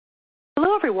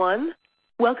everyone.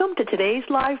 Welcome to today's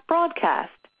live broadcast,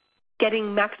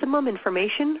 Getting Maximum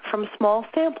Information from Small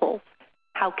Samples,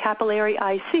 How Capillary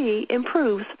IC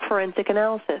Improves Forensic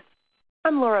Analysis.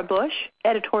 I'm Laura Bush,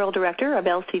 Editorial Director of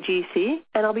LCGC,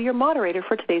 and I'll be your moderator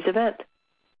for today's event.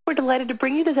 We're delighted to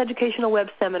bring you this educational web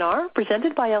seminar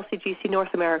presented by LCGC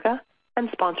North America and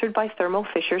sponsored by Thermo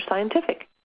Fisher Scientific,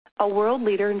 a world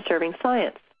leader in serving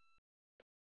science.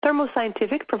 Thermo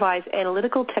Scientific provides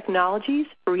analytical technologies,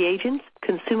 reagents,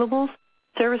 consumables,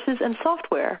 services, and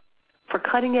software for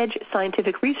cutting-edge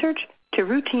scientific research to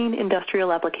routine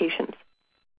industrial applications.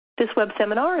 This web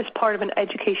seminar is part of an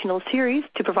educational series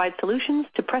to provide solutions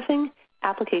to pressing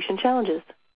application challenges.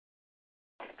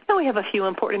 Now we have a few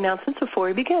important announcements before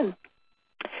we begin.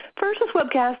 First, this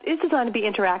webcast is designed to be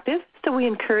interactive, so we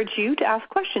encourage you to ask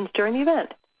questions during the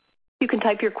event. You can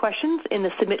type your questions in the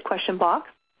Submit Question box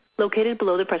located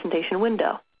below the presentation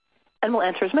window, and we'll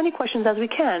answer as many questions as we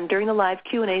can during the live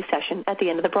Q&A session at the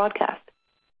end of the broadcast.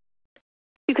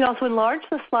 You can also enlarge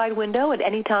the slide window at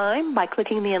any time by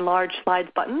clicking the Enlarge Slides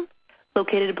button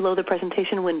located below the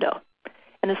presentation window,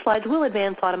 and the slides will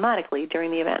advance automatically during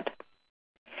the event.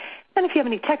 And if you have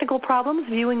any technical problems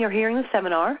viewing or hearing the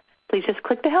seminar, please just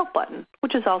click the Help button,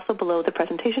 which is also below the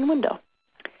presentation window.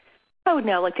 I would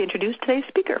now like to introduce today's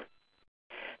speaker.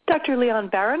 Dr. Leon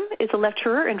Barron is a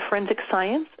lecturer in forensic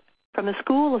science from the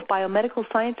School of Biomedical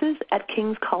Sciences at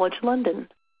King's College London.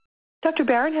 Dr.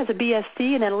 Barron has a BSc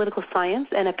in analytical science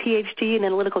and a PhD in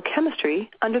analytical chemistry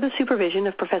under the supervision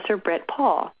of Professor Brett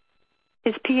Paul.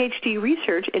 His PhD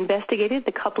research investigated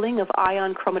the coupling of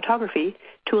ion chromatography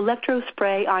to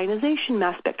electrospray ionization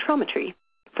mass spectrometry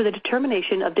for the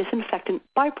determination of disinfectant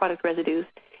byproduct residues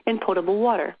in potable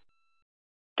water.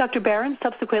 Dr. Barron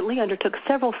subsequently undertook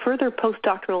several further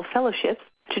postdoctoral fellowships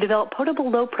to develop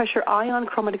potable low-pressure ion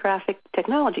chromatographic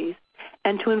technologies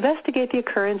and to investigate the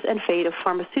occurrence and fate of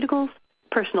pharmaceuticals,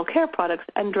 personal care products,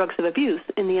 and drugs of abuse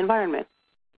in the environment.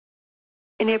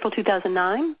 In April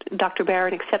 2009, Dr.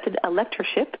 Barron accepted a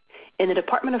lectureship in the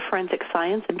Department of Forensic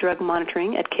Science and Drug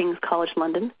Monitoring at King's College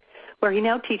London, where he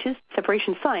now teaches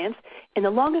separation science in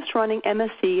the longest-running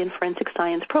MSc in Forensic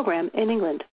Science program in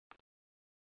England.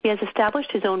 He has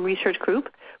established his own research group,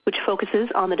 which focuses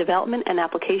on the development and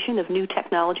application of new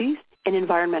technologies in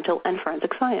environmental and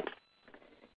forensic science.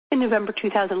 In November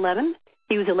 2011,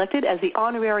 he was elected as the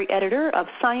honorary editor of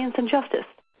Science and Justice,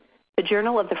 the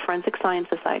journal of the Forensic Science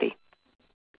Society.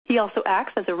 He also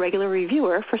acts as a regular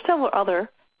reviewer for several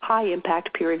other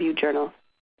high-impact peer-reviewed journals.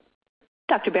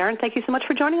 Dr. Barron, thank you so much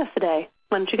for joining us today.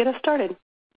 Why don't you get us started?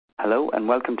 Hello and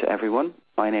welcome to everyone.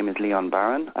 My name is Leon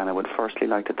Barron, and I would firstly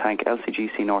like to thank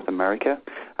LCGC North America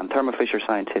and Thermo Fisher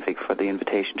Scientific for the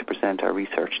invitation to present our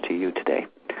research to you today.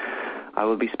 I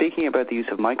will be speaking about the use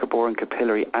of microboron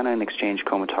capillary anion exchange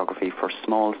chromatography for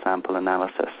small sample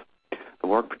analysis. The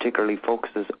work particularly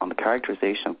focuses on the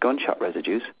characterization of gunshot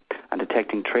residues and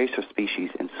detecting tracer species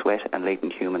in sweat and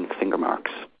latent human finger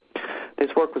marks. This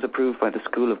work was approved by the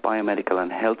School of Biomedical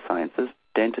and Health Sciences,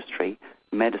 Dentistry,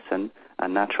 Medicine,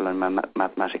 and Natural and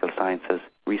Mathematical Sciences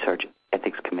Research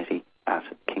Ethics Committee at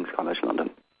King's College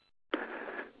London.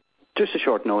 Just a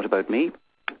short note about me.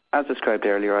 As described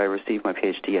earlier, I received my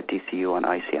PhD at DCU on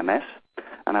ICMS,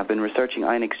 and I've been researching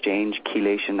ion exchange,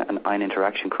 chelation, and ion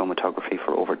interaction chromatography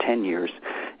for over 10 years,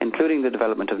 including the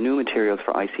development of new materials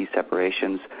for IC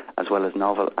separations, as well as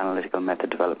novel analytical method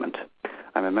development.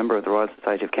 I'm a member of the Royal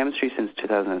Society of Chemistry since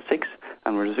 2006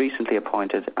 and was recently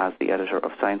appointed as the editor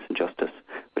of Science and Justice,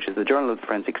 which is the journal of the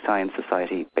Forensic Science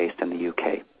Society based in the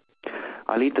UK.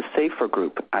 I lead the SAFER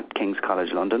group at King's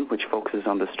College London, which focuses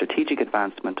on the strategic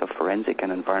advancement of forensic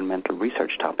and environmental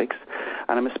research topics,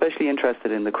 and I'm especially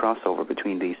interested in the crossover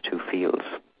between these two fields.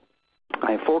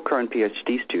 I have 4 current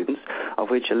PhD students, of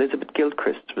which Elizabeth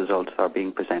Gilchrist's results are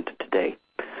being presented today.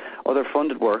 Other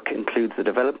funded work includes the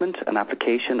development and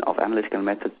application of analytical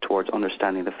methods towards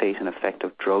understanding the fate and effect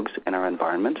of drugs in our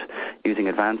environment, using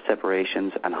advanced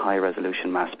separations and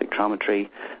high-resolution mass spectrometry,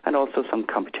 and also some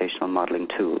computational modeling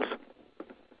tools.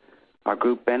 Our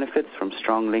group benefits from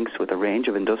strong links with a range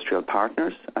of industrial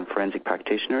partners and forensic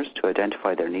practitioners to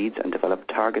identify their needs and develop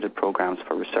targeted programs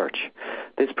for research.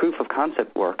 This proof of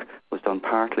concept work was done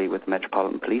partly with the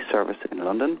Metropolitan Police Service in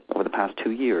London over the past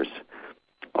 2 years.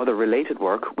 Other related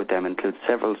work with them includes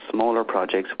several smaller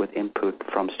projects with input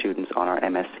from students on our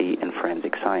MSc in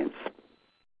Forensic Science.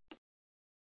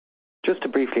 Just to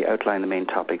briefly outline the main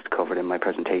topics covered in my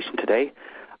presentation today,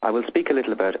 I will speak a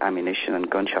little about ammunition and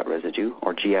gunshot residue,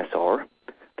 or GSR,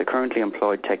 the currently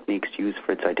employed techniques used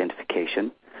for its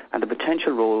identification, and the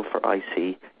potential role for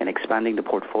IC in expanding the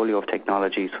portfolio of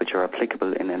technologies which are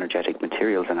applicable in energetic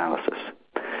materials analysis.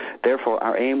 Therefore,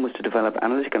 our aim was to develop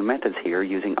analytical methods here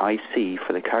using IC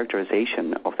for the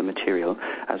characterization of the material,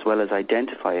 as well as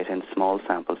identify it in small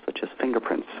samples such as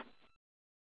fingerprints.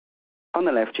 On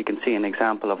the left, you can see an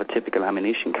example of a typical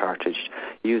ammunition cartridge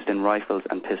used in rifles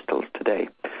and pistols today.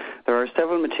 There are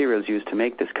several materials used to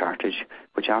make this cartridge,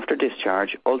 which after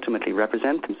discharge ultimately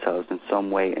represent themselves in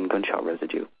some way in gunshot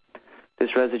residue.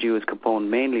 This residue is composed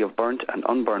mainly of burnt and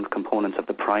unburnt components of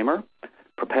the primer,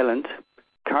 propellant,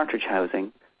 cartridge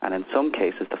housing, and in some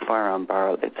cases the firearm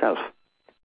barrel itself.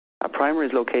 A primer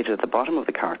is located at the bottom of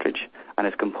the cartridge and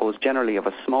is composed generally of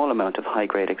a small amount of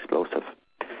high-grade explosive.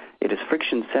 It is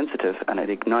friction sensitive and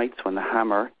it ignites when the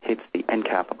hammer hits the end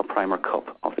cap or primer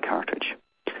cup of the cartridge.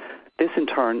 This in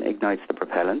turn ignites the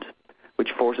propellant, which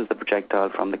forces the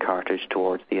projectile from the cartridge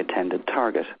towards the intended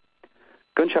target.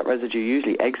 Gunshot residue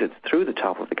usually exits through the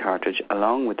top of the cartridge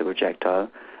along with the projectile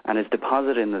and is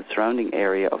deposited in the surrounding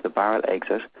area of the barrel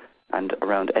exit and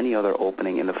around any other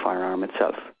opening in the firearm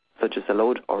itself, such as the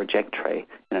load or eject tray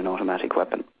in an automatic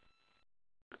weapon.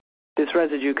 This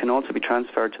residue can also be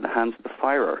transferred to the hands of the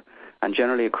firer and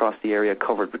generally across the area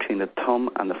covered between the thumb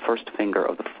and the first finger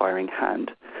of the firing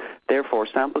hand. Therefore,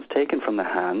 samples taken from the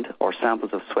hand or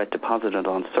samples of sweat deposited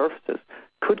on surfaces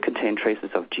could contain traces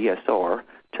of GSR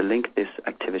to link this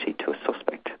activity to a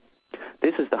suspect.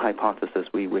 This is the hypothesis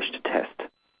we wish to test.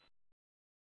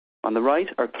 On the right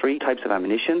are 3 types of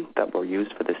ammunition that were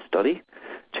used for this study.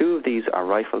 2 of these are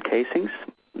rifle casings,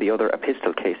 the other a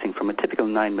pistol casing from a typical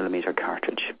 9mm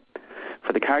cartridge.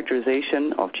 For the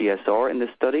characterization of GSR in this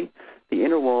study, the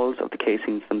inner walls of the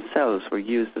casings themselves were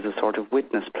used as a sort of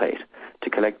witness plate to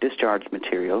collect discharged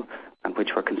material and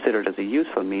which were considered as a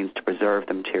useful means to preserve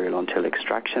the material until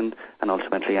extraction and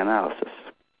ultimately analysis.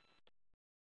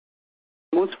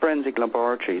 Most forensic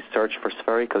laboratories search for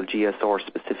spherical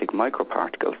GSR-specific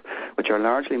microparticles, which are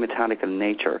largely metallic in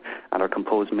nature and are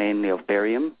composed mainly of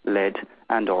barium, lead,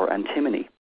 and/or antimony.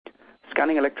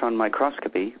 Scanning electron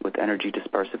microscopy with energy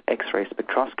dispersive X-ray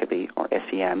spectroscopy, or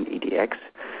SEM-EDX,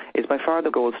 is by far the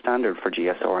gold standard for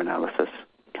GSR analysis,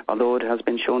 although it has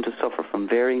been shown to suffer from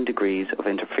varying degrees of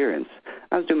interference,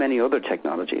 as do many other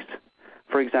technologies.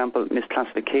 For example,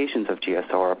 misclassifications of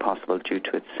GSR are possible due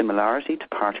to its similarity to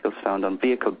particles found on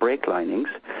vehicle brake linings,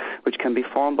 which can be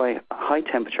formed by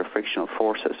high-temperature frictional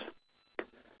forces.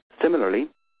 Similarly,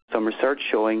 some research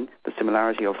showing the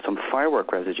similarity of some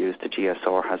firework residues to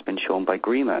GSR has been shown by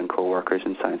Grima and co-workers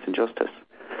in Science and Justice.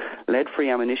 Lead-free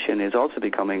ammunition is also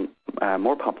becoming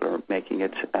more popular, making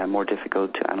it more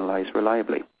difficult to analyze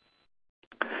reliably.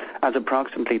 As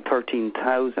approximately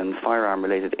 13,000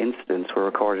 firearm-related incidents were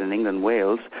recorded in England and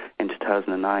Wales in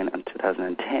 2009 and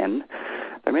 2010,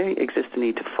 there may exist a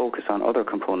need to focus on other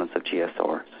components of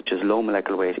GSR, such as low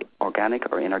molecular weight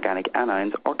organic or inorganic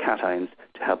anions or cations,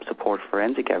 to help support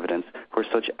forensic evidence where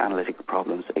such analytical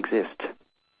problems exist.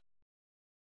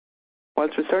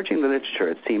 Whilst researching the literature,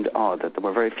 it seemed odd that there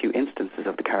were very few instances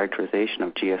of the characterization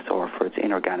of GSR for its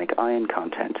inorganic ion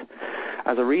content.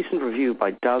 As a recent review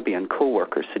by Dalby and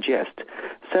co-workers suggests,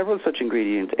 several such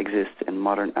ingredients exist in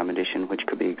modern ammunition which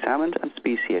could be examined and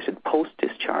speciated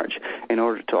post-discharge in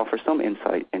order to offer some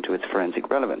insight into its forensic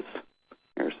relevance.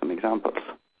 Here are some examples.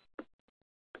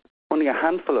 Only a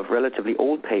handful of relatively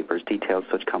old papers detail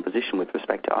such composition with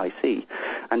respect to IC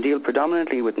and deal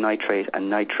predominantly with nitrate and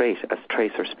nitrate as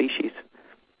tracer species.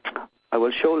 I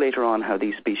will show later on how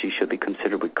these species should be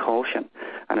considered with caution,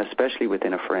 and especially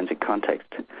within a forensic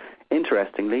context.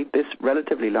 Interestingly, this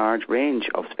relatively large range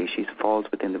of species falls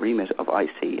within the remit of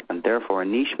IC, and therefore a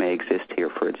niche may exist here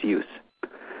for its use.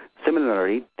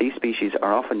 Similarly, these species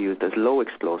are often used as low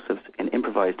explosives in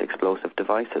improvised explosive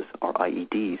devices, or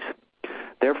IEDs.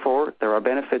 Therefore, there are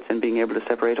benefits in being able to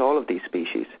separate all of these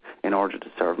species in order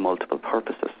to serve multiple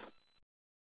purposes.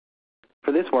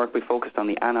 For this work, we focused on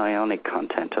the anionic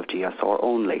content of GSR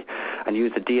only and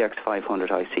used the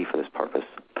DX500 IC for this purpose.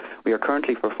 We are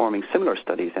currently performing similar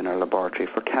studies in our laboratory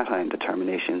for cation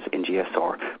determinations in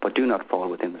GSR, but do not fall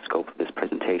within the scope of this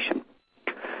presentation.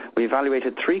 We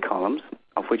evaluated 3 columns,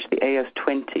 of which the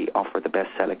AS20 offered the best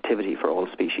selectivity for all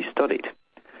species studied.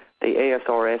 The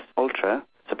ASRS Ultra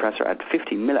suppressor at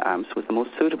 50 milliamps was the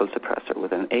most suitable suppressor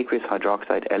with an aqueous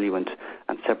hydroxide eluent,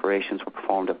 and separations were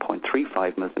performed at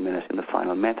 0.35 mils a minute in the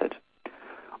final method.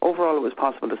 Overall, it was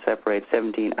possible to separate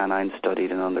 17 anions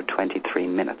studied in under 23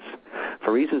 minutes.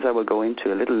 For reasons I will go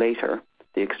into a little later,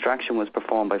 the extraction was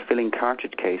performed by filling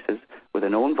cartridge cases with a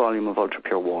known volume of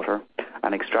ultrapure water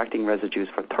and extracting residues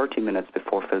for 30 minutes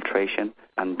before filtration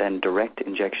and then direct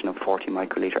injection of 40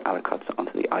 microliter aliquots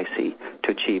onto the IC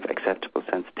to achieve acceptable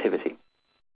sensitivity.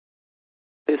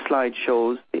 This slide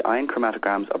shows the ion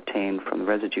chromatograms obtained from the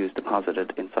residues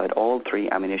deposited inside all 3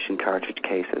 ammunition cartridge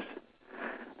cases.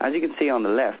 As you can see on the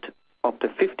left, up to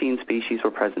 15 species were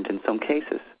present in some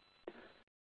cases.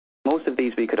 Most of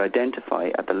these we could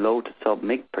identify at the low to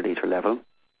sub-mg per litre level,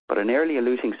 but an early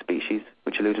eluting species,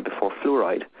 which eluted before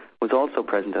fluoride, was also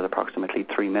present at approximately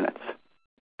 3 minutes.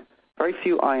 Very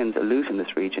few ions elute in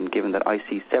this region, given that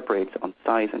IC separates on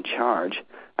size and charge,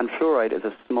 and fluoride is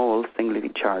a small,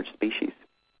 singly charged species.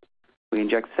 We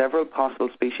inject several possible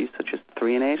species such as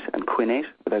threonate and quinate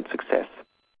without success.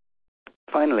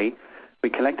 Finally, we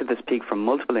collected this peak from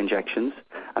multiple injections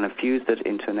and infused it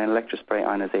into an electrospray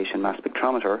ionization mass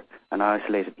spectrometer and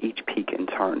isolated each peak in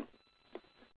turn.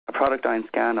 A product ion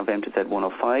scan of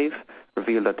MTZ-105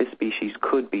 revealed that this species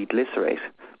could be glycerate,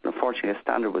 but unfortunately a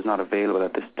standard was not available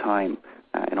at this time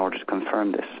in order to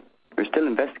confirm this. We're still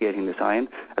investigating this ion,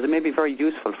 as it may be very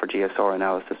useful for GSR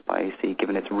analysis by IC,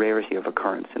 given its rarity of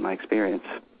occurrence in my experience.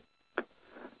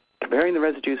 Comparing the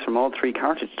residues from all 3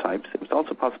 cartridge types, it was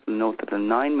also possible to note that the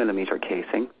 9mm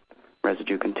casing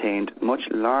residue contained much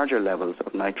larger levels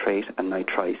of nitrate and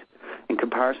nitrite in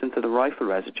comparison to the rifle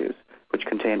residues, which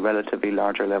contained relatively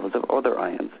larger levels of other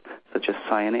ions, such as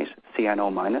cyanate,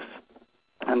 CNO-,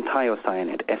 and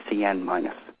thiocyanate,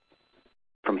 SCN-.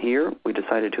 From here, we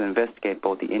decided to investigate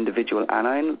both the individual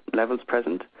anion levels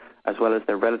present, as well as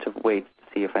their relative weights to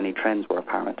see if any trends were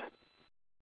apparent.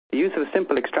 The use of a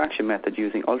simple extraction method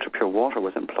using ultrapure water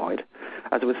was employed,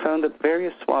 as it was found that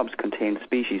various swabs contained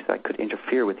species that could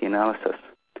interfere with the analysis.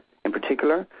 In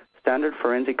particular, standard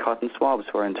forensic cotton swabs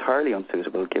were entirely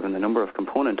unsuitable given the number of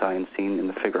component ions seen in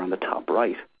the figure on the top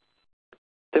right.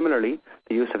 Similarly,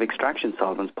 the use of extraction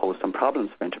solvents posed some problems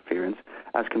for interference,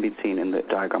 as can be seen in the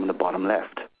diagram on the bottom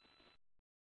left.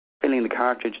 Filling the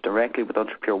cartridge directly with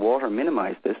ultrapure water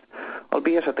minimized this,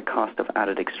 albeit at the cost of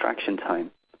added extraction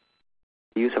time.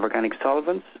 The use of organic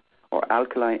solvents or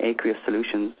alkaline aqueous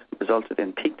solutions resulted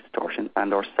in peak distortion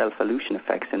and or self-elution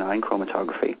effects in ion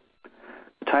chromatography.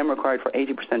 The time required for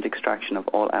 80% extraction of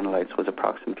all analytes was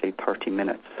approximately 30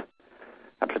 minutes.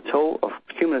 A plateau of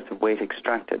cumulative weight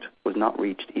extracted was not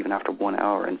reached even after 1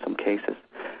 hour in some cases.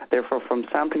 Therefore, from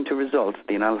sampling to results,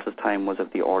 the analysis time was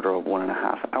of the order of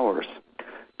 1.5 hours.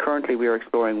 Currently, we are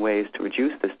exploring ways to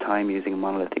reduce this time using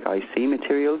monolithic IC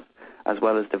materials, as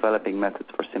well as developing methods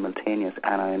for simultaneous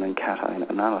anion and cation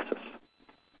analysis.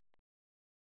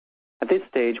 At this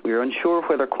stage, we are unsure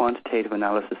whether quantitative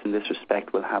analysis in this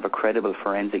respect will have a credible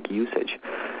forensic usage,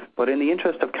 but in the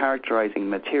interest of characterizing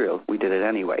material, we did it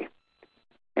anyway.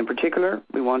 In particular,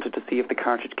 we wanted to see if the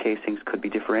cartridge casings could be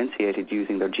differentiated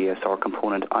using their GSR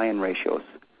component ion ratios.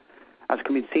 As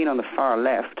can be seen on the far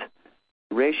left,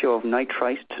 the ratio of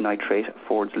nitrite to nitrate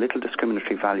affords little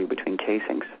discriminatory value between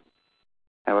casings.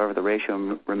 However, the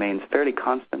ratio remains fairly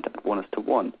constant at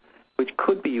 1:1, which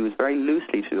could be used very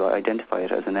loosely to identify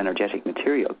it as an energetic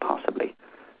material, possibly,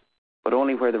 but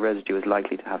only where the residue is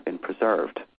likely to have been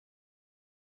preserved.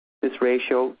 This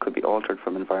ratio could be altered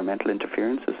from environmental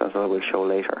interferences, as I will show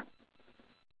later.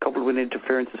 Coupled with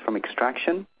interferences from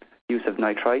extraction, use of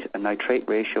nitrite and nitrate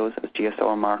ratios as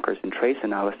GSR markers in trace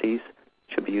analyses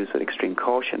should be used with extreme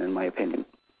caution, in my opinion.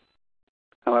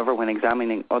 However, when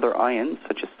examining other ions,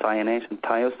 such as cyanate and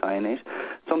thiocyanate,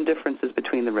 some differences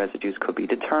between the residues could be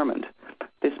determined.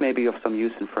 This may be of some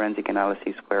use in forensic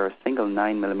analyses where a single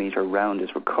 9mm round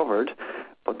is recovered,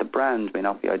 but the brand may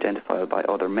not be identifiable by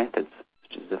other methods,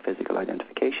 such as a physical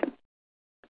identification.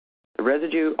 The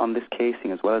residue on this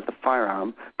casing, as well as the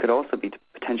firearm, could also be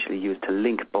potentially used to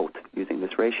link both using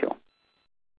this ratio.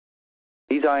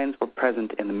 These ions were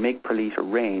present in the mg per litre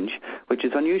range, which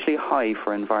is unusually high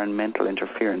for environmental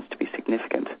interference to be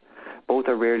significant. Both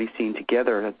are rarely seen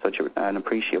together at such an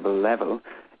appreciable level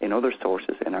in other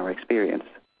sources in our experience,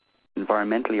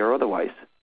 environmentally or otherwise,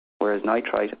 whereas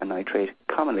nitrite and nitrate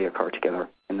commonly occur together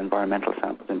in environmental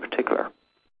samples in particular.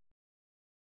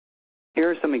 Here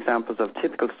are some examples of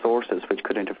typical sources which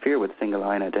could interfere with single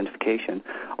ion identification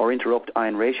or interrupt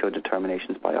ion ratio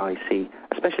determinations by IC,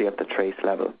 especially at the trace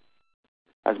level.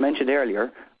 As mentioned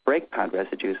earlier, brake pad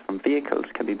residues from vehicles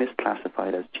can be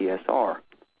misclassified as GSR.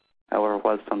 However,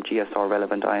 while some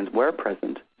GSR-relevant ions were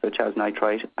present, such as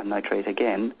nitrite and nitrate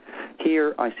again,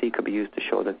 here IC could be used to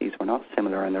show that these were not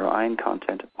similar in their ion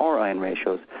content or ion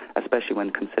ratios, especially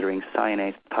when considering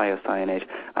cyanate, thiocyanate,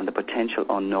 and the potential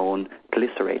unknown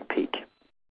glycerate peak.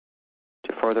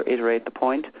 To further iterate the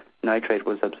point, nitrate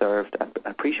was observed at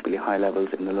appreciably high levels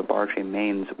in the laboratory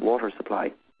mains water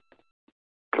supply.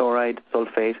 Chloride,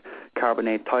 sulfate,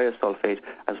 carbonate, thiosulfate,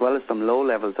 as well as some low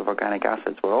levels of organic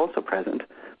acids were also present,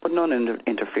 but none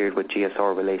interfered with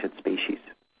GSR-related species.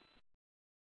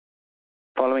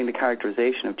 Following the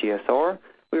characterization of GSR,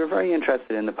 we were very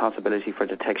interested in the possibility for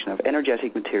detection of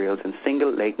energetic materials in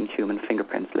single latent human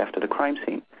fingerprints left at a crime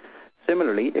scene.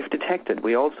 Similarly, if detected,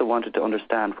 we also wanted to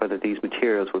understand whether these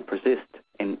materials would persist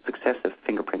in successive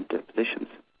fingerprint depositions.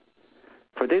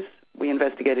 For this, we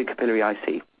investigated capillary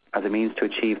IC as a means to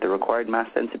achieve the required mass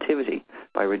sensitivity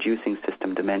by reducing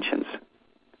system dimensions.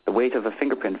 The weight of a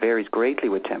fingerprint varies greatly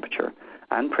with temperature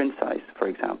and print size, for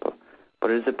example, but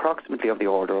it is approximately of the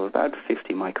order of about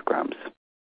 50 micrograms.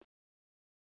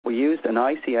 We used an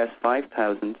ICS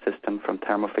 5000 system from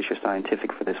Thermo Fisher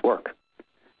Scientific for this work.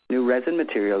 New resin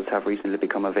materials have recently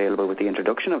become available with the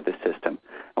introduction of this system,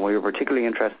 and we were particularly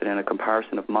interested in a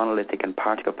comparison of monolithic and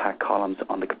particle pack columns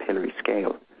on the capillary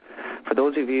scale. For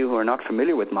those of you who are not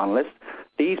familiar with monoliths,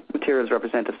 these materials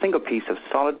represent a single piece of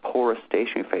solid porous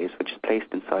stationary phase which is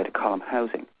placed inside a column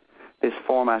housing. This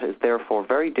format is therefore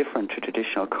very different to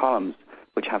traditional columns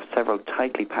which have several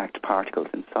tightly packed particles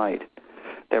inside.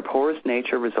 Their porous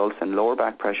nature results in lower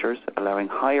back pressures, allowing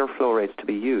higher flow rates to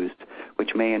be used,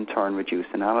 which may in turn reduce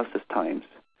analysis times.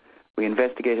 We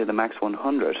investigated the MAX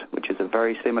 100, which is a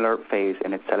very similar phase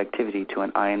in its selectivity to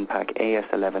an ion pack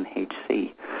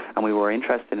AS11HC, and we were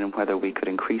interested in whether we could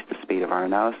increase the speed of our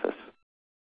analysis.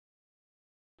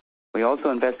 We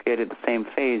also investigated the same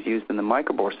phase used in the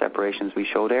microbore separations we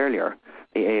showed earlier,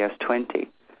 the AS20,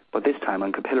 but this time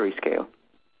on capillary scale.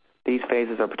 These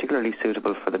phases are particularly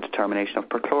suitable for the determination of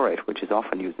perchlorate, which is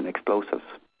often used in explosives.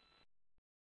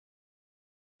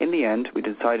 In the end, we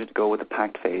decided to go with the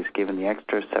packed phase given the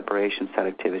extra separation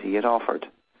selectivity it offered.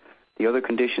 The other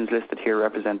conditions listed here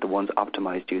represent the ones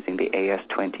optimized using the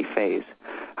AS20 phase.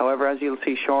 However, as you'll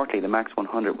see shortly, the MAX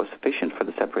 100 was sufficient for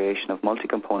the separation of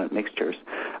multi-component mixtures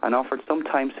and offered some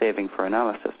time saving for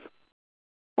analysis.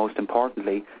 Most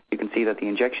importantly, you can see that the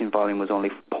injection volume was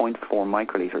only 0.4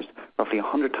 microliters, roughly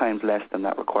 100 times less than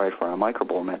that required for our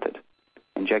microbore method.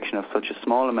 Injection of such a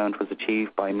small amount was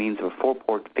achieved by means of a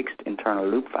 4-port fixed internal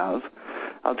loop valve.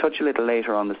 I'll touch a little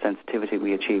later on the sensitivity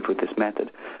we achieved with this method,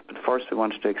 but first we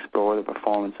wanted to explore the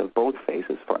performance of both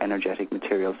phases for energetic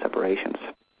material separations.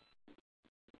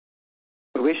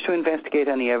 We wish to investigate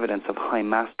any evidence of high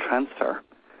mass transfer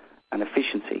and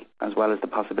efficiency, as well as the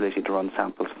possibility to run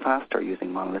samples faster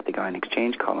using monolithic ion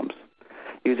exchange columns.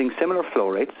 Using similar flow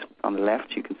rates, on the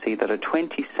left you can see that a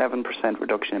 27%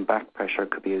 reduction in back pressure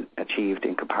could be achieved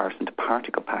in comparison to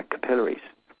particle pack capillaries.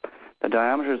 The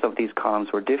diameters of these columns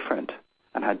were different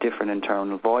and had different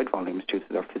internal void volumes due to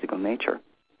their physical nature.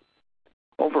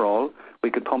 Overall,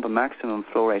 we could pump a maximum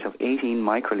flow rate of 18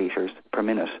 microliters per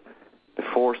minute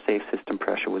before safe system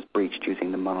pressure was breached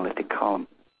using the monolithic column.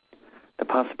 The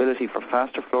possibility for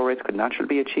faster flow rates could naturally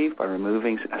be achieved by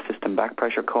removing a system back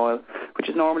pressure coil, which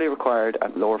is normally required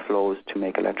at lower flows to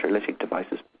make electrolytic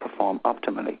devices perform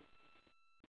optimally.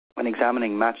 When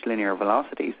examining matched linear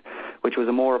velocities, which was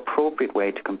a more appropriate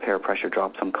way to compare pressure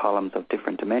drops on columns of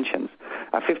different dimensions,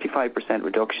 a 55%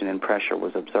 reduction in pressure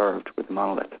was observed with the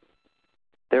monolith.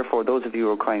 Therefore, those of you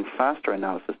requiring faster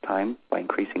analysis time by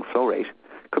increasing flow rate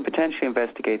could potentially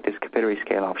investigate this capillary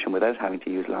scale option without having to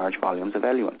use large volumes of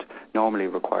eluent, normally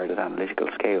required at analytical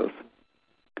scales.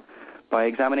 By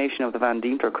examination of the Van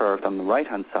Deemter curve on the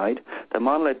right-hand side, the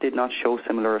monolith did not show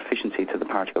similar efficiency to the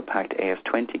particle-packed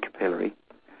AS20 capillary,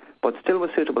 but still was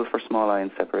suitable for small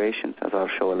ion separations, as I'll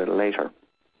show a little later.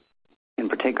 In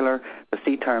particular, the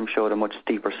C-term showed a much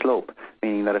steeper slope,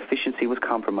 meaning that efficiency was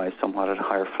compromised somewhat at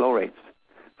higher flow rates.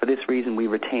 For this reason, we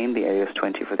retained the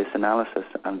AS20 for this analysis,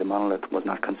 and the monolith was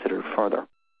not considered further.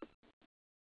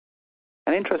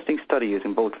 An interesting study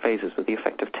using both phases was the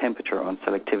effect of temperature on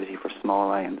selectivity for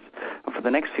small ions. And for the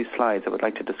next few slides, I would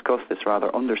like to discuss this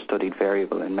rather understudied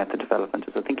variable in method development,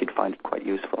 as I think you'd find it quite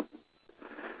useful.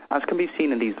 As can be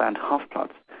seen in these Van Hoff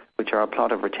plots, which are a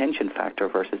plot of retention factor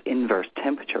versus inverse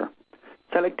temperature,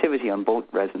 selectivity on both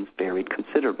resins varied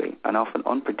considerably and often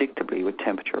unpredictably with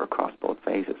temperature across both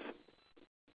phases.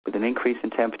 With an increase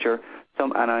in temperature,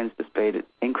 some anions displayed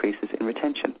increases in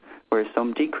retention, whereas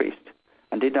some decreased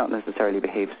and did not necessarily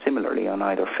behave similarly on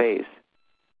either phase.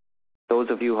 Those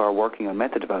of you who are working on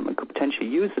method development could potentially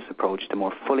use this approach to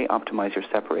more fully optimize your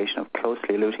separation of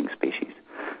closely eluting species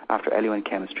after eluent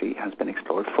chemistry has been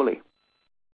explored fully.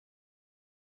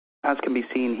 As can be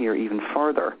seen here even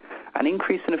further, an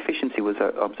increase in efficiency was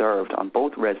observed on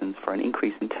both resins for an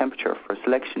increase in temperature for a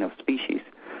selection of species,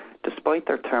 despite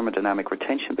their thermodynamic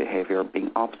retention behavior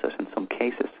being opposite in some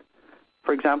cases.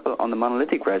 For example, on the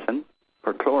monolithic resin,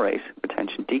 perchlorate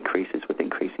retention decreases with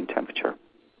increasing temperature,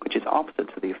 which is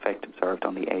opposite to the effect observed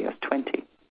on the AS20.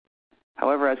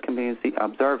 However, as can be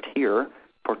observed here,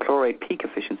 perchlorate peak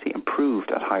efficiency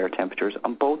improved at higher temperatures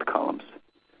on both columns.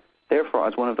 Therefore,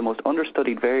 as one of the most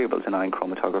understudied variables in ion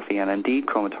chromatography, and indeed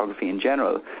chromatography in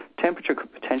general, temperature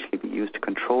could potentially be used to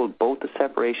control both the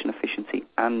separation efficiency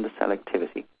and the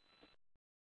selectivity.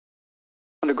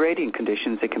 Under gradient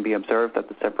conditions, it can be observed that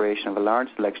the separation of a large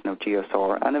selection of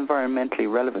GSR and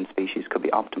environmentally relevant species could be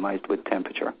optimized with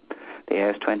temperature. The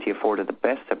AS20 afforded the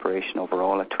best separation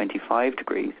overall at 25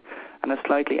 degrees and a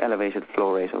slightly elevated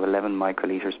flow rate of 11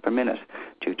 microliters per minute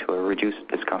due to a reduced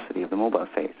viscosity of the mobile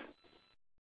phase.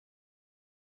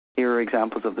 Here are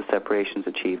examples of the separations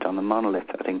achieved on the monolith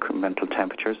at incremental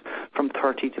temperatures from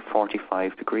 30 to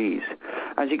 45 degrees.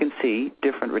 As you can see,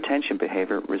 different retention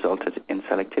behavior resulted in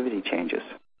selectivity changes.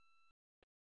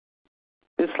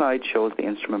 This slide shows the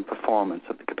instrument performance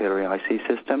of the capillary IC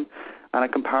system and a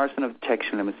comparison of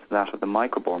detection limits to that of the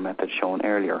microbore method shown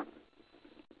earlier.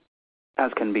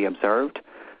 As can be observed,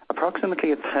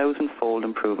 approximately 1,000-fold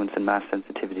improvements in mass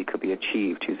sensitivity could be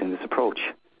achieved using this approach.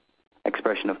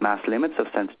 Expression of mass limits of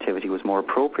sensitivity was more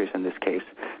appropriate in this case,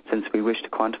 since we wish to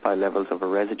quantify levels of a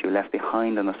residue left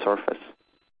behind on the surface.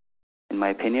 In my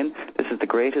opinion, this is the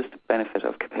greatest benefit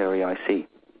of capillary IC.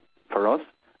 For us,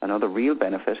 another real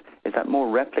benefit is that more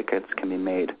replicates can be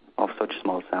made of such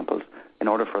small samples in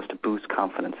order for us to boost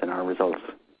confidence in our results.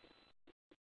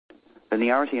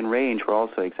 Linearity and range were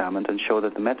also examined and show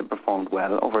that the method performed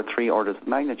well over 3 orders of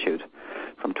magnitude,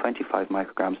 from 25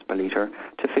 micrograms per litre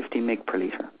to 50 mg per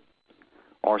litre.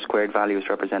 R-squared values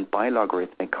represent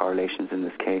bilogarithmic correlations in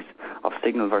this case of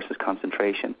signal versus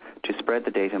concentration to spread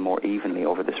the data more evenly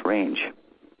over this range.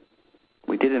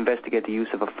 We did investigate the use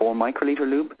of a 4 microliter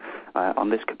loop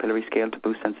on this capillary scale to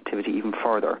boost sensitivity even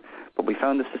further, but we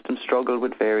found the system struggled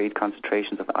with varied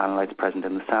concentrations of analytes present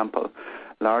in the sample.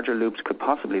 Larger loops could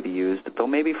possibly be used, though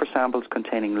maybe for samples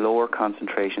containing lower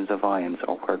concentrations of ions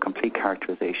or where complete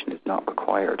characterization is not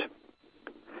required.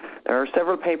 There are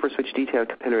several papers which detail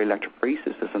capillary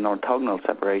electrophoresis as an orthogonal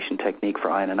separation technique for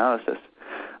ion analysis.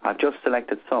 I've just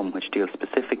selected some which deal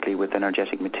specifically with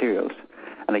energetic materials,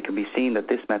 and it can be seen that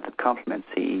this method complements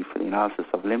CE for the analysis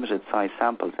of limited size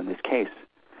samples in this case.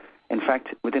 In fact,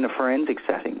 within a forensic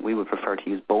setting, we would prefer to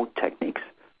use both techniques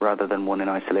rather than one in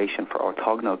isolation for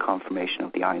orthogonal confirmation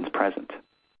of the ions present.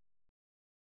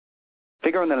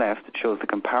 Figure on the left shows the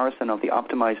comparison of the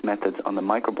optimized methods on the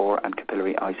microbore and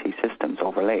capillary IC systems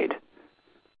overlaid.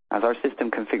 As our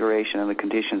system configuration and the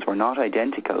conditions were not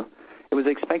identical, it was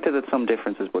expected that some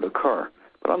differences would occur,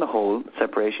 but on the whole,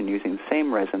 separation using the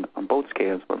same resin on both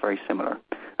scales were very similar,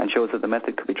 and shows that the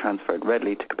method could be transferred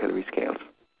readily to capillary scales.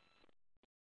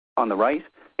 On the right,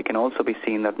 it can also be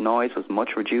seen that noise was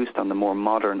much reduced on the more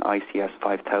modern ICS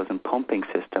 5000 pumping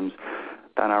systems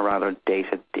than our rather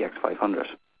dated DX500.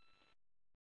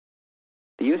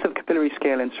 The use of capillary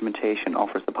scale instrumentation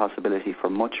offers the possibility for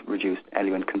much reduced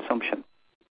eluent consumption.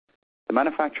 The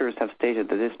manufacturers have stated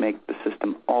that this makes the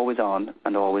system always on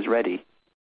and always ready.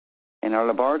 In our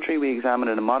laboratory, we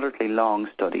examined a moderately long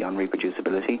study on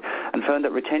reproducibility and found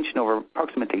that retention over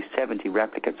approximately 70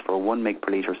 replicates for a 1 mg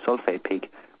per litre sulfate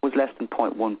peak was less than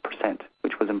 0.1%,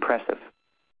 which was impressive.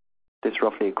 This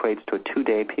roughly equates to a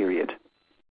 2-day period.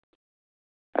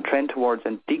 A trend towards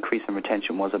a decrease in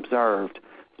retention was observed,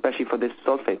 especially for this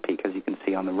sulfate peak, as you can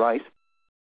see on the right.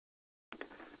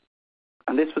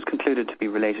 And this was concluded to be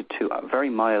related to a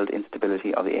very mild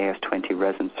instability of the AS20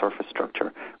 resin surface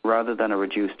structure rather than a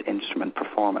reduced instrument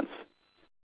performance.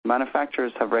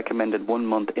 Manufacturers have recommended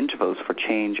 1-month intervals for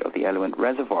change of the eluent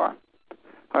reservoir.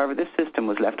 However, this system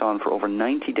was left on for over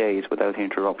 90 days without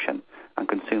interruption and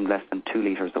consumed less than 2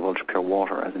 litres of ultra-pure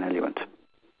water as an eluent.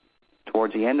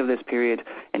 Towards the end of this period,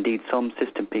 indeed, some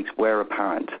system peaks were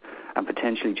apparent and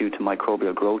potentially due to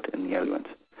microbial growth in the eluent.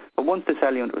 But once this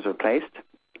eluent was replaced,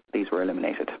 these were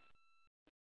eliminated.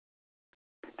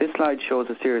 This slide shows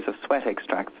a series of sweat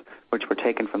extracts which were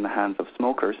taken from the hands of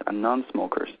smokers and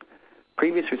non-smokers.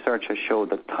 Previous research has showed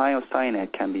that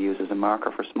thiocyanate can be used as a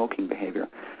marker for smoking behavior,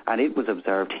 and it was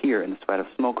observed here in the sweat of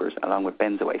smokers along with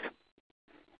benzoate.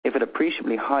 If at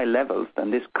appreciably high levels, then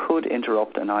this could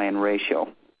interrupt an ion ratio.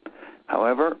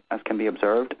 However, as can be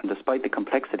observed, and despite the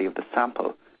complexity of the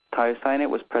sample, thiocyanate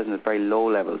was present at very low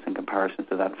levels in comparison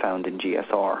to that found in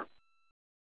GSR.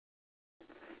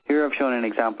 Here I've shown an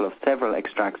example of several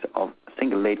extracts of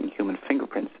single latent human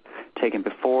fingerprints taken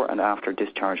before and after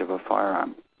discharge of a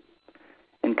firearm.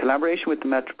 In collaboration with the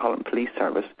Metropolitan Police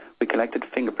Service, we collected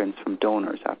fingerprints from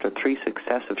donors after 3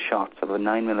 successive shots of a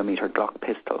 9mm Glock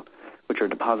pistol, which are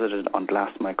deposited on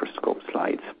glass microscope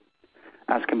slides.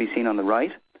 As can be seen on the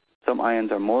right, some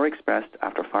ions are more expressed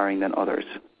after firing than others.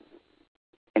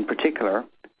 In particular,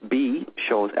 B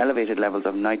shows elevated levels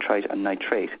of nitrite and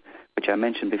nitrate, which I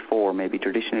mentioned before may be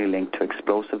traditionally linked to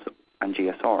explosives and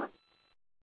GSR.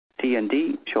 T and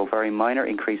D show very minor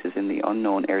increases in the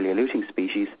unknown early eluting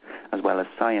species as well as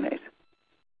cyanate.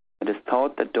 It is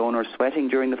thought that donors sweating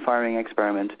during the firing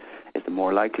experiment is the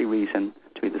more likely reason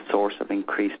to be the source of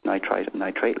increased nitrite and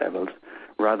nitrate levels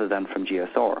rather than from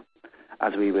GSR,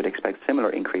 as we would expect similar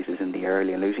increases in the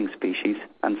early eluting species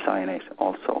and cyanate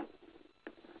also.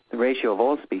 The ratio of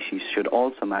all species should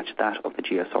also match that of the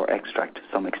GSR extract to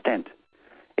some extent.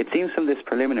 It seems from this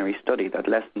preliminary study that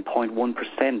less than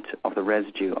 0.1% of the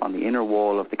residue on the inner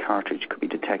wall of the cartridge could be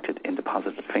detected in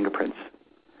deposited fingerprints.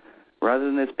 Rather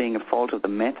than this being a fault of the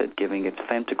method giving its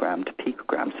femtogram to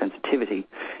picogram sensitivity,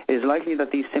 it is likely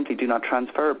that these simply do not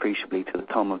transfer appreciably to the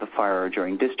thumb of the firer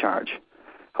during discharge.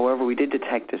 However, we did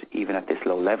detect it even at this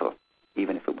low level,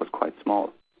 even if it was quite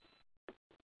small.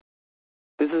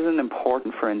 This is an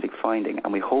important forensic finding,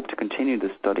 and we hope to continue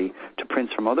this study to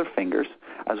prints from other fingers,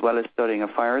 as well as studying a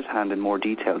firer's hand in more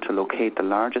detail to locate the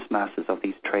largest masses of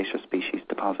these tracer species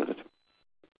deposited.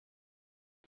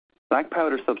 Black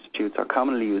powder substitutes are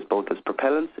commonly used both as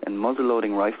propellants in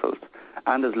muzzle-loading rifles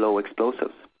and as low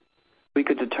explosives. We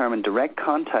could determine direct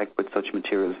contact with such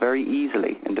materials very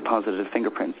easily in deposited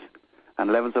fingerprints,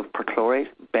 and levels of perchlorate,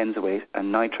 benzoate,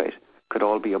 and nitrate could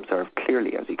all be observed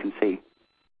clearly, as you can see.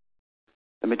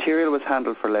 The material was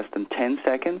handled for less than 10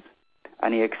 seconds,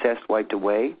 any excess wiped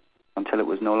away until it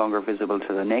was no longer visible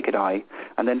to the naked eye,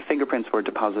 and then fingerprints were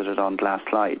deposited on glass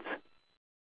slides.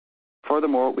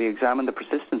 Furthermore, we examined the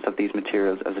persistence of these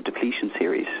materials as a depletion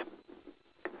series.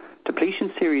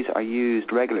 Depletion series are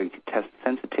used regularly to test the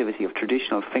sensitivity of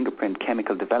traditional fingerprint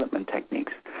chemical development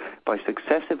techniques by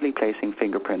successively placing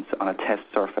fingerprints on a test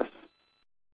surface.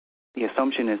 The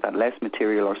assumption is that less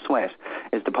material or sweat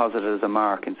is deposited as a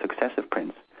mark in successive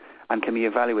prints and can be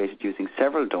evaluated using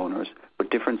several donors with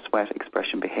different sweat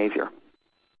expression behavior.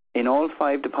 In all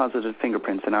 5 deposited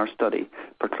fingerprints in our study,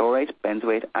 perchlorate,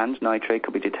 benzoate, and nitrate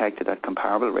could be detected at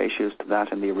comparable ratios to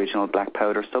that in the original black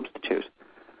powder substitute.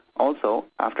 Also,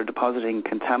 after depositing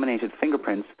contaminated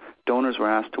fingerprints, donors were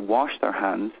asked to wash their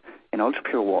hands in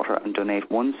ultrapure water and donate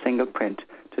one single print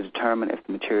to determine if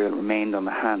the material remained on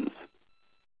the hands.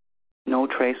 No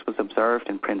trace was observed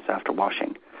in prints after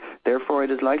washing. Therefore, it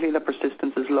is likely that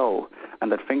persistence is low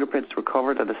and that fingerprints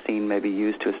recovered at the scene may be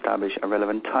used to establish a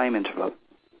relevant time interval.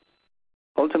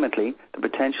 Ultimately, the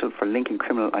potential for linking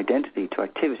criminal identity to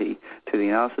activity through the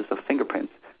analysis of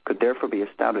fingerprints could therefore be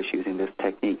established using this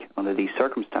technique under these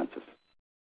circumstances.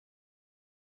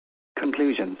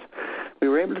 Conclusions. We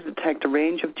were able to detect a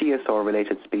range of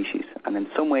GSR-related species and in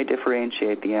some way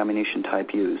differentiate the ammunition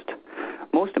type used.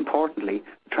 Most importantly,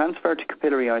 the transfer to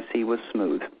capillary IC was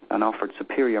smooth and offered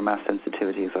superior mass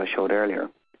sensitivity, as I showed earlier.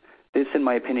 This, in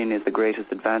my opinion, is the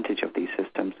greatest advantage of these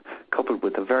systems, coupled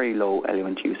with a very low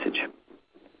eluent usage.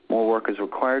 More work is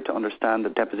required to understand the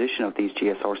deposition of these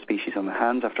GSR species on the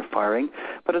hands after firing,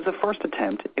 but as a first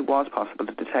attempt, it was possible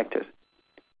to detect it.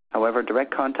 However,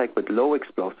 direct contact with low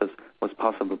explosives was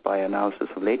possible by analysis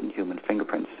of latent human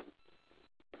fingerprints.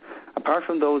 Apart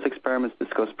from those experiments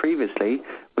discussed previously,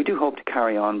 we do hope to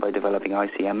carry on by developing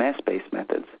ICMS-based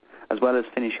methods, as well as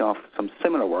finish off some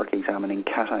similar work examining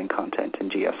cation content in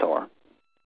GSR.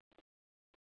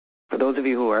 For those of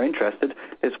you who are interested,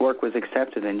 this work was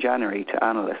accepted in January to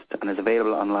analysts and is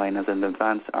available online as an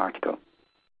advanced article.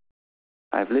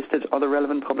 I have listed other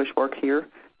relevant published work here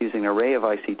using an array of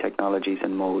IC technologies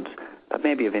and modes that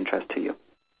may be of interest to you.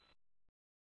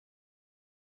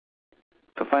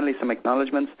 So finally, some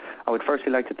acknowledgements. I would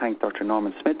firstly like to thank Dr.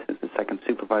 Norman Smith, who is the second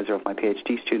supervisor of my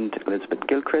PhD student, Elizabeth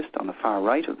Gilchrist, on the far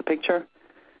right of the picture.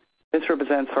 This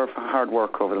represents her hard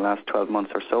work over the last 12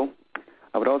 months or so.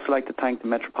 I would also like to thank the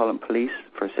Metropolitan Police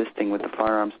for assisting with the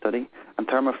firearms study and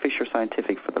Thermo Fisher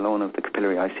Scientific for the loan of the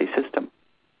Capillary IC system.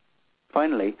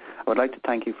 Finally, I would like to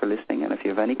thank you for listening, and if you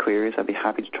have any queries, I'd be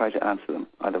happy to try to answer them,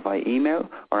 either via email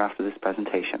or after this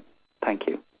presentation. Thank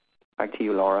you. Back to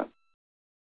you, Laura.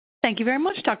 Thank you very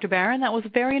much, Dr. Barron. That was a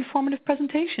very informative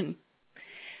presentation.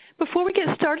 Before we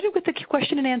get started with the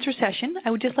question and answer session, I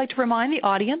would just like to remind the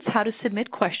audience how to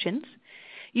submit questions.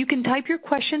 You can type your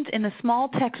questions in the small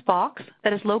text box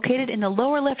that is located in the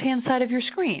lower left-hand side of your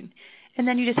screen, and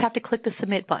then you just have to click the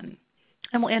submit button,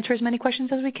 and we'll answer as many questions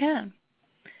as we can.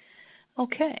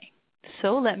 Okay,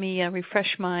 so let me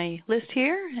refresh my list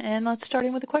here, and let's start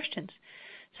in with the questions.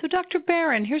 So Dr.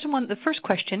 Barron, here's the first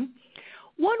question.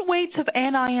 What weights of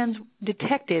anions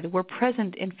detected were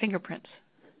present in fingerprints?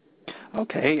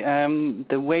 Okay,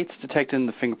 the weights detected in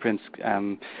the fingerprints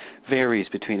varies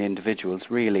between individuals,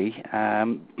 really,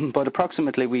 but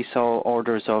approximately we saw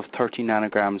orders of 30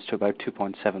 nanograms to about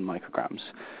 2.7 micrograms.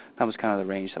 That was kind of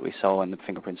the range that we saw in the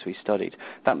fingerprints we studied.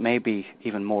 That may be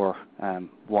even more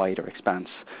wide or expanse.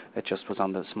 It just was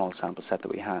on the small sample set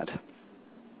that we had.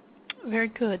 Very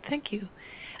good. Thank you.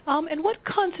 And what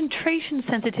concentration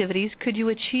sensitivities could you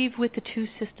achieve with the two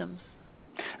systems?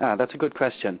 That's a good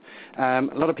question. A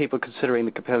lot of people considering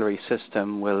the capillary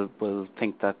system will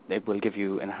think that it will give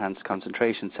you enhanced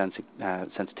concentration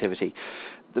sensitivity.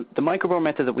 The microbore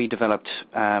method that we developed,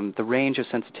 the range of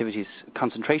sensitivities,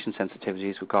 concentration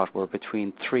sensitivities we got were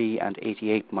between 3 and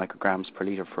 88 micrograms per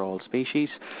liter for all species,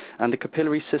 and the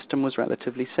capillary system was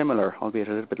relatively similar, albeit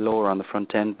a little bit lower on the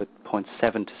front end with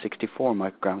 0.7 to 64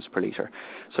 micrograms per liter.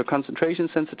 So concentration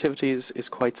sensitivity is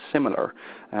quite similar.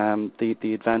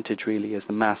 The advantage really is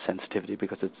the mass sensitivity,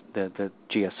 because it's the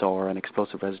GSR and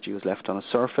explosive residue is left on a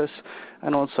surface,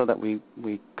 and also that we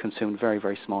consumed very,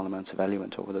 very small amounts of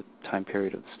eluent over the time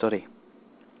period of the study.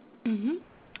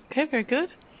 Okay, very good.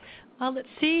 Let's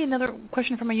see, another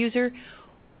question from a user.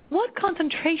 What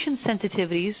concentration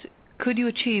sensitivities could you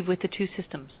achieve with the two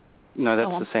systems? No, that's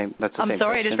the same. That's the I'm same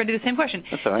sorry, question. I just read you the same question.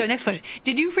 That's all right. So next question.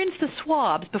 Did you rinse the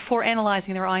swabs before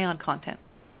analyzing their ion content?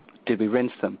 Did we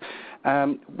rinse them?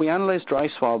 We analysed dry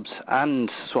swabs and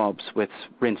swabs with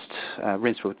rinsed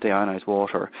with deionized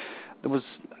water. There was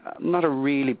not a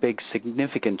really big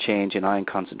significant change in ion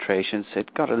concentrations.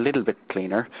 It got a little bit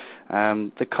cleaner.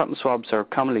 The cotton swabs are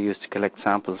commonly used to collect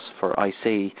samples for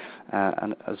IC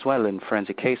and as well in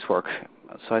forensic casework.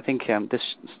 So I think this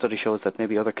study shows that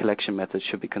maybe other collection methods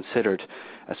should be considered,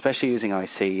 especially using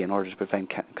IC in order to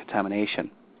prevent contamination.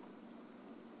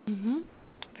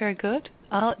 Very good.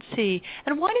 Let's see.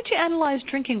 And why did you analyze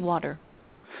drinking water?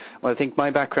 Well, I think my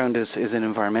background is in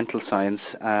environmental science.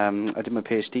 I did my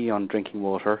PhD on drinking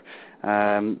water.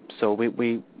 So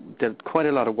we did quite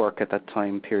a lot of work at that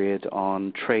time period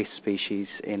on trace species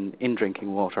in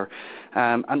drinking water.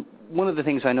 And one of the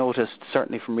things I noticed,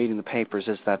 certainly from reading the papers,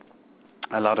 is that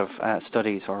a lot of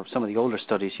studies, or some of the older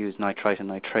studies, use nitrite and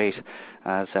nitrate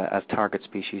as target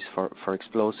species for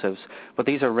explosives. But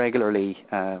these regularly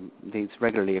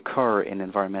occur in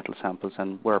environmental samples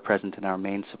and were present in our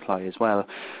main supply as well.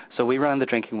 So we ran the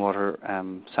drinking water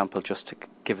sample just to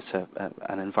give us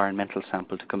an environmental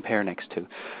sample to compare next to.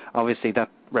 Obviously, that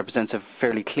represents a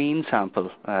fairly clean sample,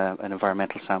 an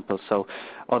environmental sample. So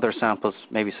other samples,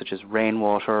 maybe such as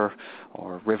rainwater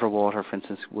or river water, for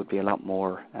instance, would be a lot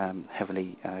more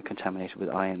heavily contaminated with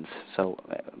ions. So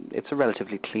it's a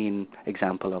relatively clean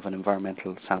example of an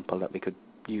environmental sample that we could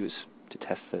use to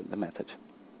test the method.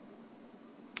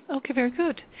 Okay, very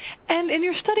good. And in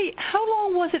your study, how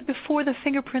long was it before the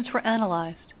fingerprints were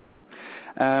analyzed?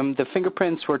 The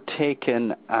fingerprints were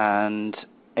taken and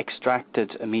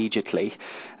extracted immediately.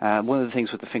 One of the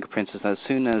things with the fingerprints is that as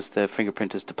soon as the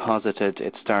fingerprint is deposited,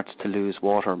 it starts to lose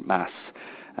water mass.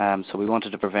 So we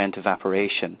wanted to prevent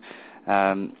evaporation.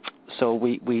 So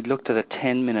we looked at a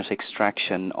 10-minute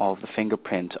extraction of the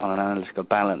fingerprint on an analytical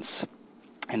balance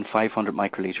in 500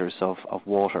 microliters of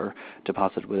water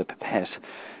deposited with a pipette.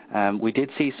 We did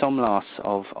see some loss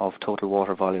of total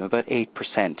water volume, about 8%.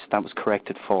 That was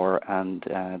corrected for and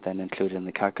then included in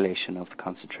the calculation of the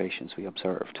concentrations we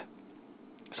observed.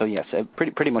 So yes,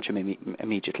 pretty much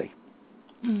immediately.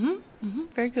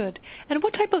 Very good. And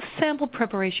what type of sample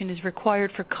preparation is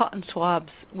required for cotton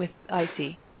swabs with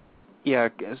IC? Yeah,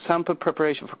 sample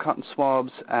preparation for cotton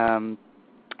swabs.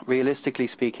 Realistically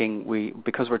speaking,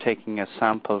 because we're taking a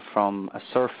sample from a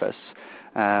surface,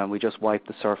 we just wipe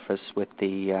the surface with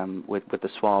the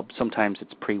swab. Sometimes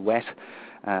it's pre-wet.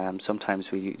 Sometimes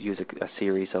we use a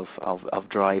series of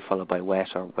dry followed by wet,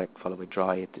 or wet followed by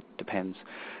dry. It depends.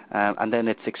 And then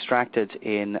it's extracted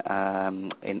in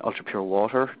ultra-pure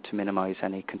water to minimize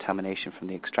any contamination from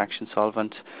the extraction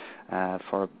solvent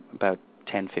for about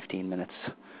 10-15 minutes.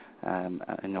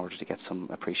 In order to get some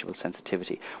appreciable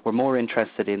sensitivity. We're more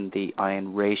interested in the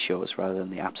ion ratios rather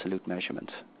than the absolute measurement.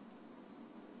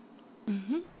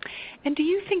 And do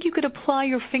you think you could apply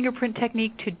your fingerprint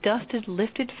technique to dusted,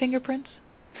 lifted fingerprints?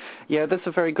 Yeah, that's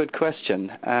a very good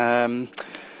question.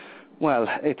 Well,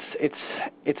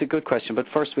 it's a good question, but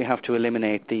first we have to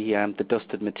eliminate the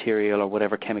dusted material or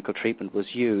whatever chemical treatment was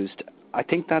used. I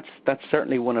think that's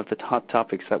certainly one of the hot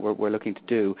topics that we're looking to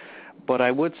do. But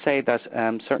I would say that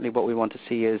certainly what we want to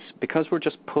see is, because we're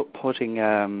just putting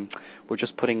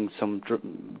some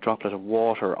droplet of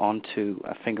water onto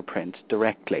a fingerprint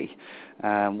directly.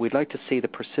 We'd like to see the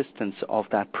persistence of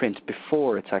that print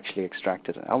before it's actually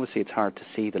extracted. Obviously, it's hard to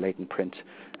see the latent print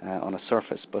on a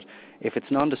surface, but if it's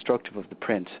non-destructive of the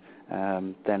print,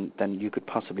 then you could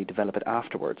possibly develop it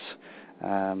afterwards.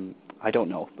 I don't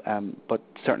know, but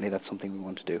certainly that's something we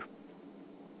want to do.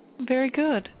 Very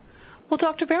good. Well,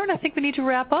 Dr. Barron, I think we need to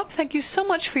wrap up. Thank you so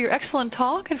much for your excellent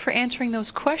talk and for answering those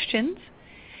questions.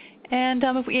 And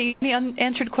if we have any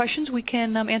unanswered questions, we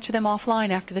can answer them offline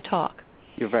after the talk.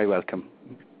 You're very welcome.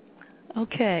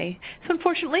 Okay. So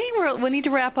unfortunately, we need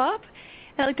to wrap up.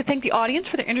 And I'd like to thank the audience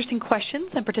for their interesting questions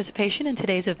and participation in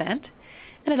today's event.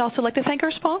 And I'd also like to thank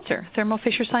our sponsor, Thermo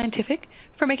Fisher Scientific,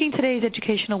 for making today's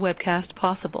educational webcast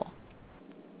possible.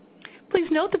 Please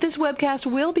note that this webcast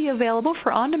will be available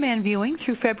for on-demand viewing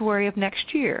through February of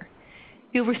next year.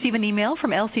 You'll receive an email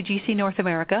from LCGC North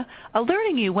America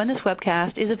alerting you when this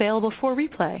webcast is available for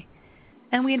replay.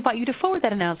 And we invite you to forward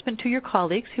that announcement to your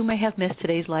colleagues who may have missed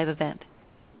today's live event.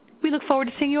 We look forward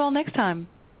to seeing you all next time.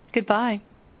 Goodbye.